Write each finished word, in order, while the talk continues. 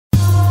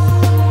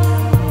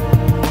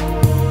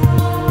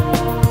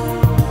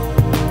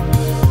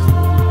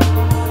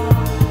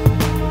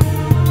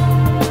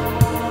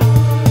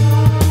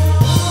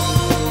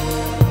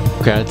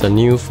get the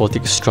new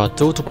Phottix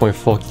Strato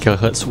 2.4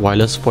 GHz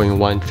wireless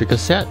 4-in-1 trigger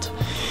set.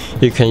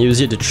 You can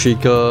use it to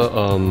trigger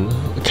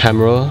a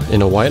camera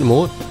in a wired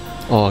mode,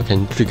 or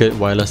can trigger it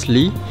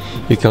wirelessly.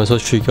 You can also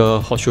trigger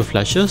hot shoe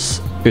flashes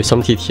with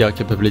some TTL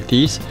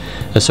capabilities,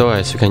 as well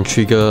as you can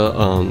trigger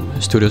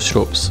studio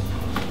strobes.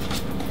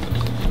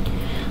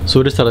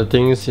 So these are the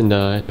things in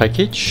the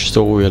package,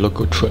 so we'll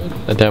look through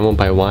a demo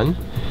by one.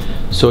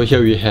 So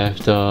here we have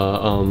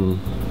the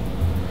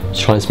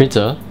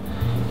transmitter.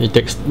 It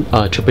takes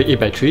AAA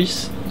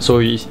batteries, so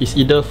it's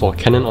either for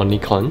Canon or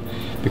Nikon,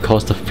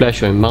 because the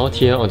flash will mount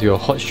here onto your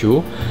hot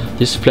shoe.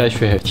 This flash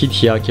will have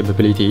TTL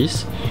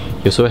capabilities.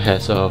 It also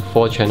has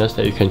 4 channels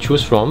that you can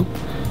choose from,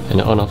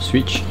 and an on-off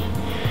switch.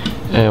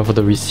 And for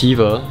the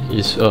receiver,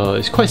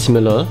 it's quite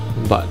similar,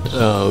 but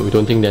we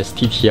don't think there's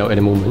TTL at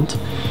the moment.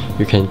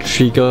 You can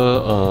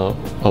trigger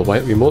a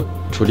wired remote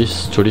through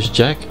this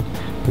jack.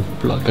 You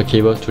plug a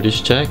cable through this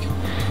jack,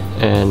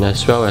 and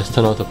as well as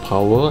turn off the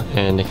power,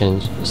 and you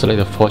can select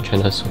the 4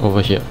 channels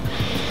over here.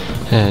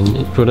 And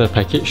included in the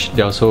package,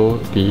 there also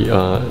be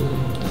a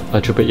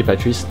AAA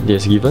batteries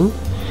that's given,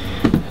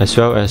 as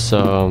well as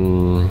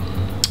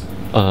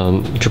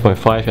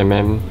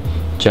 3.5mm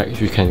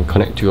jack you can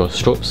connect to your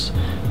strobes.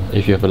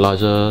 If you have a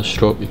larger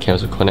strobe, you can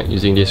also connect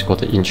using this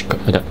 1/4-inch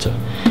adapter.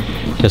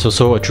 There's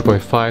also a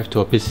 3.5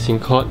 to a PC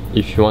sync cord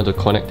if you want to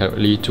connect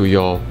directly to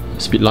your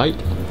speed light.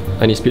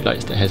 Any speed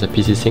lights that has a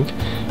PC sync,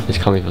 this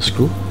comes with a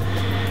screw,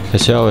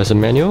 as well as a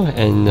manual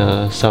and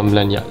some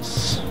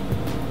lanyards.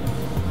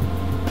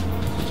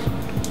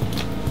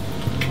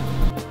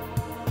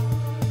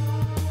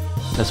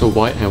 There's a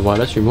wired and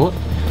wireless remote,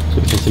 so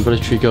you can simply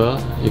trigger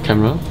your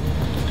camera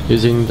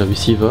using the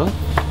receiver,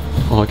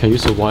 or you can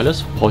use the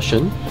wireless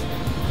portion.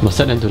 You must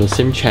set them to the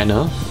same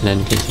channel, and then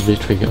you can simply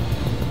trigger.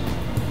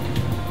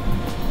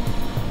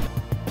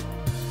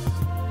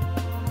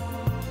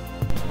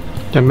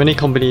 There are many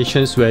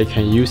combinations where you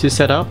can use this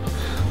setup.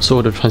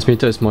 So the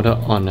transmitter is mounted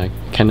on a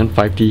Canon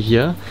 5D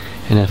here,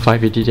 and a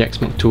 580DX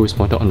Mark II is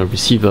mounted on the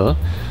receiver.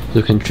 So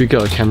you can trigger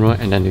a camera,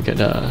 and then you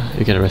get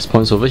a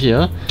response over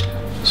here.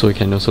 So you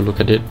can also look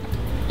at it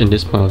in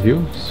this point of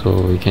view.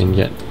 So you can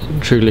get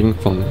triggering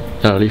from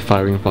directly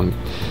firing from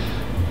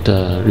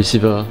the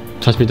receiver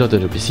transmitter to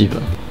the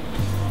receiver.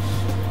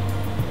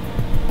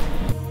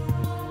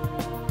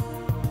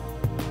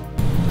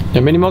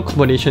 There are many more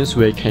combinations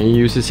where you can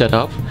use this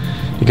setup.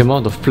 You can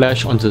mount the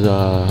flash onto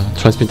the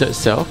transmitter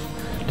itself.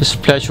 This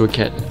flash will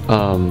get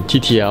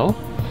TTL,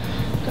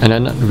 and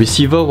then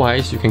receiver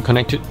wise you can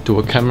connect it to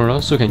a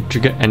camera, so you can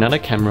trigger another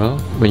camera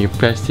when you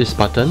press this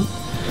button.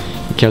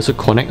 You can also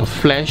connect a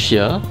flash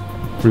here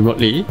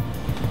remotely.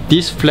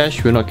 This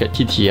flash will not get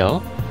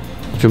TTL.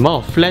 If you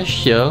mount a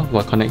flash here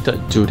while connected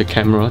to the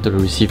camera, to the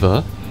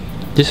receiver,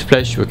 this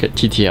flash will get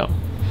TTL.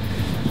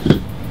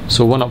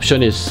 So one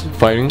option is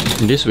firing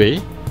in this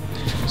way,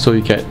 so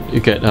you get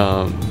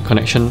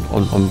connection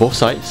on both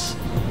sides.